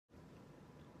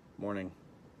Morning.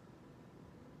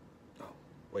 Oh,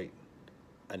 wait.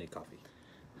 I need coffee.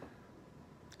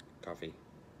 Coffee.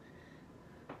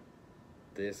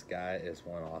 This guy is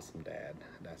one awesome dad.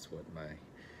 That's what my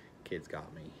kids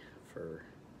got me for,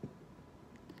 I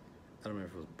don't remember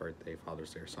if it was birthday,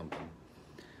 Father's Day, or something.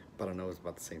 But I know it's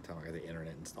about the same time I got the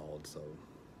internet installed, so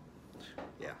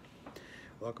yeah.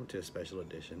 Welcome to a special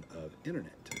edition of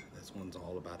Internet. This one's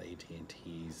all about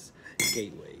AT&T's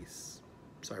gateways.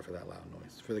 Sorry for that loud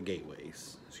noise. For the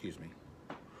gateways, excuse me.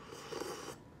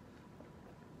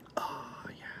 Oh,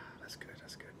 yeah, that's good,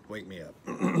 that's good. Wake me up.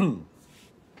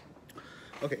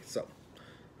 Okay, so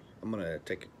I'm gonna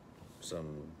take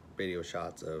some video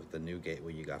shots of the new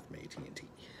gateway you got from AT&T.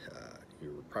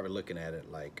 You're probably looking at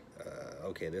it like,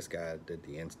 okay, this guy did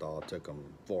the install, it took him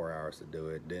 4 hours to do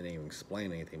it, didn't even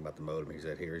explain anything about the modem. He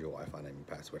said, here's your Wi-Fi name and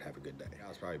password, have a good day. I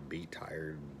was probably beat,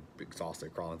 tired,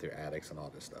 exhausted, crawling through attics and all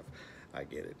this stuff. I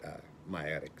get it. My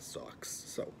attic sucks.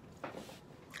 So,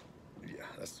 yeah,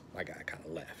 that's my guy kind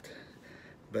of left.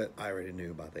 But I already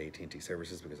knew about the AT&T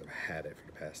services because I've had it for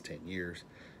the past 10 years.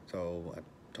 So I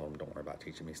told him, don't worry about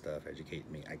teaching me stuff,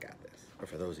 educating me, I got this. But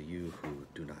for those of you who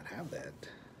do not have that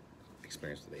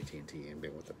experience with AT&T and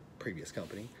been with the previous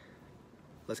company,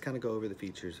 let's kind of go over the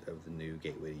features of the new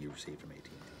gateway you received from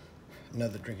AT&T.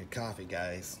 Another drink of coffee,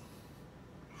 guys.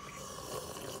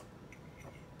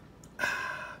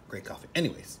 Great coffee.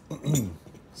 Anyways,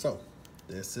 so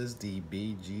this is the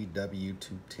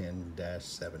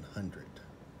BGW210-700.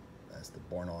 That's the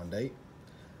born on date.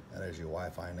 That is your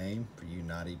Wi-Fi name for you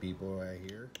naughty people right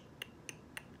here.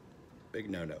 Big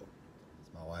no-no.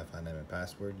 It's my Wi-Fi name and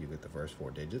password. You get the first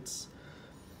 4 digits.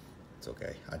 It's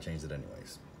okay. I changed it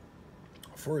anyways.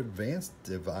 For advanced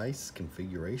device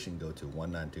configuration, go to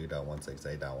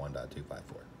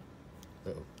 192.168.1.254.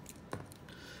 Uh-oh.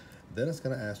 Then it's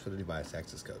going to ask for the device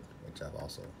access code, which I've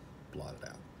also blotted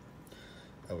out.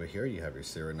 Over here, you have your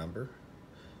serial number,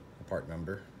 your part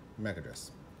number, your MAC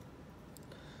address.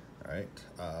 All right.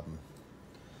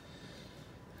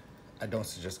 I don't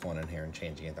suggest going in here and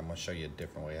changing it. I'm going to show you a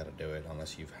different way how to do it,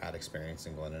 unless you've had experience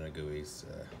in going into GUIs.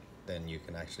 Then you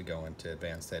can actually go into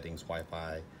advanced settings,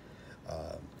 Wi-Fi,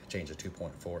 change the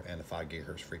 2.4 and the 5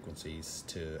 gigahertz frequencies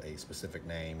to a specific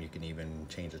name. You can even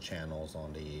change the channels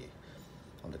on the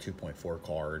 2.4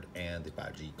 card and the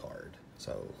 5G card.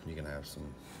 So you can have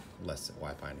some less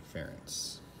Wi-Fi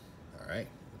interference. All right,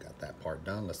 we got that part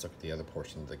done. Let's look at the other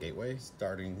portion of the gateway.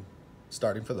 Starting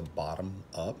from the bottom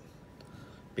up,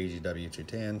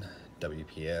 BGW210,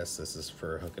 WPS. This is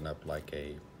for hooking up like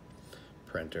a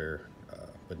printer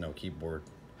with no keyboard.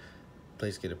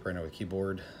 Please get a printer with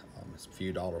keyboard. It's a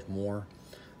few dollars more.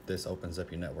 This opens up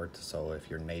your network, so if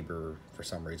your neighbor for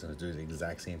some reason is doing the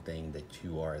exact same thing that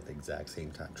you are at the exact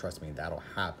same time, trust me, that'll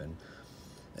happen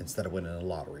instead of winning a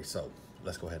lottery. So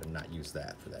let's go ahead and not use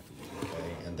that for that feature.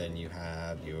 Okay, and then you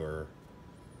have your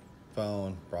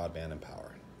phone, broadband, and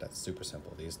power. That's super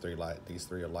simple. These three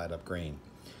will light up green.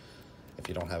 If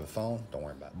you don't have a phone, don't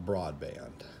worry about it.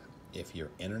 Broadband. If your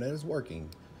internet is working,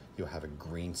 you'll have a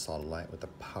green solid light with a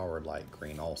power light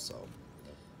green also.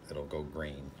 It'll go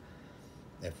green.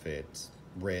 If it's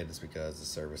red, it's because the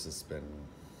service has been,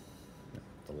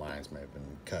 the lines may have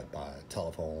been cut by a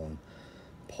telephone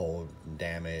pole,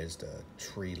 damaged, a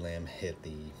tree limb hit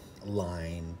the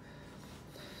line,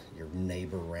 your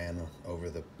neighbor ran over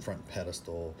the front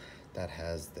pedestal that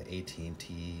has the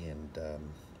AT&T and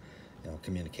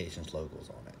communications logos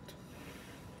on it.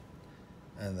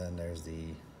 And then there's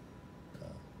the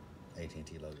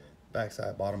AT&T logo.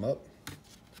 Backside, bottom up,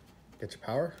 get your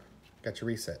power, got your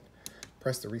reset.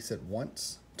 Press the reset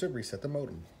once to reset the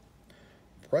modem.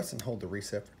 Press and hold the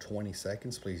reset for 20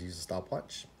 seconds. Please use a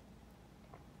stopwatch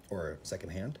or a second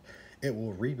hand. It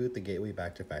will reboot the gateway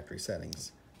back to factory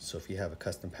settings. So if you have a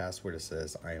custom password that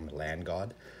says I am a land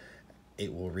god,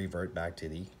 it will revert back to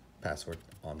the password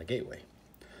on the gateway.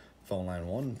 Phone line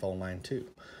 1 and phone line 2.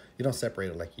 You don't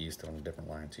separate it like you used to on the different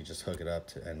lines. You just hook it up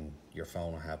to, and your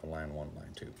phone will have a line 1,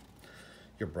 line 2.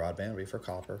 Your broadband will be for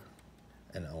copper,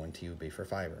 and ONT would be for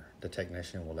fiber. The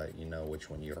technician will let you know which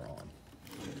one you're on.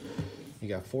 You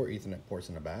got 4 Ethernet ports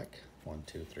in the back, 1,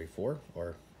 2, 3, 4,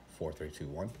 or 4, 3, 2,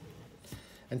 1,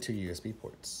 and 2 USB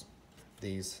ports.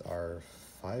 These are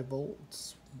 5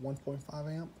 volts,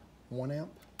 1.5 amp, 1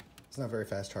 amp. It's not very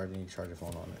fast charging. You can charge your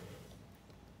phone on it.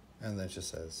 And then it just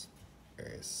says,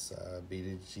 it's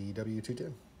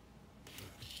BGW210.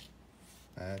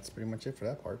 That's pretty much it for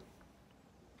that part.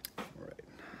 All right,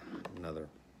 another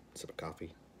sip of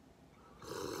coffee.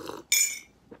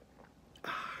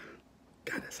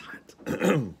 God, it's hot.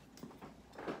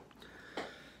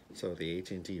 So the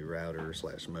AT&T router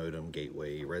 / modem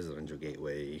gateway, residential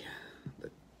gateway, the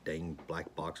dang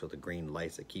black box with the green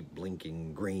lights that keep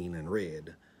blinking green and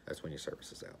red, that's when your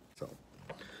service is out. So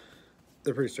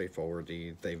they're pretty straightforward.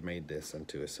 They've made this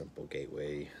into a simple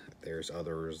gateway. There's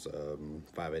others,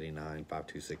 589,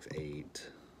 5268,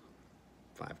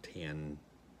 510,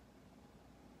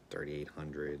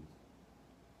 3800. I'm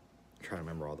trying to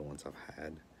remember all the ones I've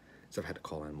had. So I've had to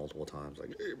call in multiple times,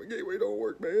 like, hey, my gateway don't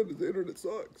work, man. The internet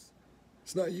sucks.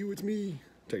 It's not you, it's me.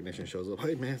 Technician shows up,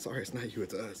 hey man, sorry, it's not you,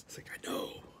 it's us. It's like, I know,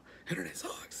 internet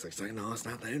sucks. It's like, no, it's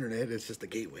not the internet, it's just the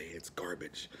gateway, it's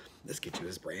garbage. Let's get you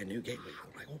this brand new gateway.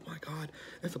 I'm like, oh my God,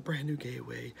 it's a brand new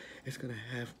gateway. It's gonna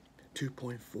have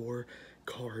 2.4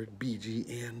 card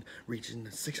BGN reaching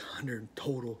 600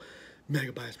 total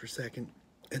megabytes per second.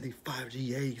 And the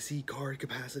 5G AC card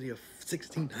capacity of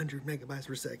 1600 megabytes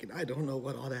per second. I don't know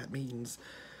what all that means.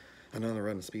 I know I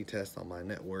run a speed test on my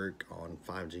network on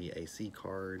 5G AC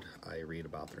card. I read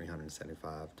about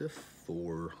 375 to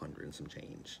 400 and some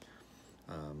change.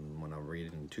 When I'm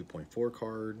reading 2.4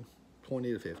 card,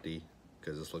 20 to 50,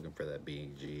 because it's looking for that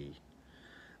BG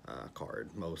card.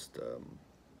 Most,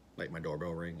 like my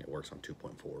doorbell ring, it works on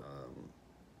 2.4.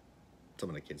 Some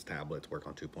of the kids' tablets work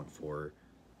on 2.4.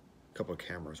 A couple of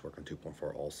cameras work on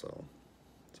 2.4 also.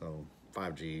 So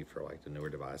 5G for like the newer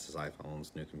devices,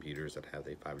 iPhones, new computers that have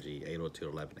the 5G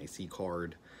 802.11 AC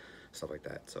card, stuff like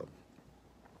that. So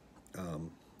I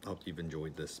hope you've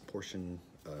enjoyed this portion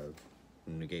of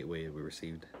the new gateway we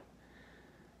received.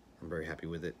 I'm very happy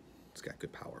with it. It's got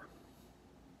good power.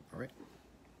 All right.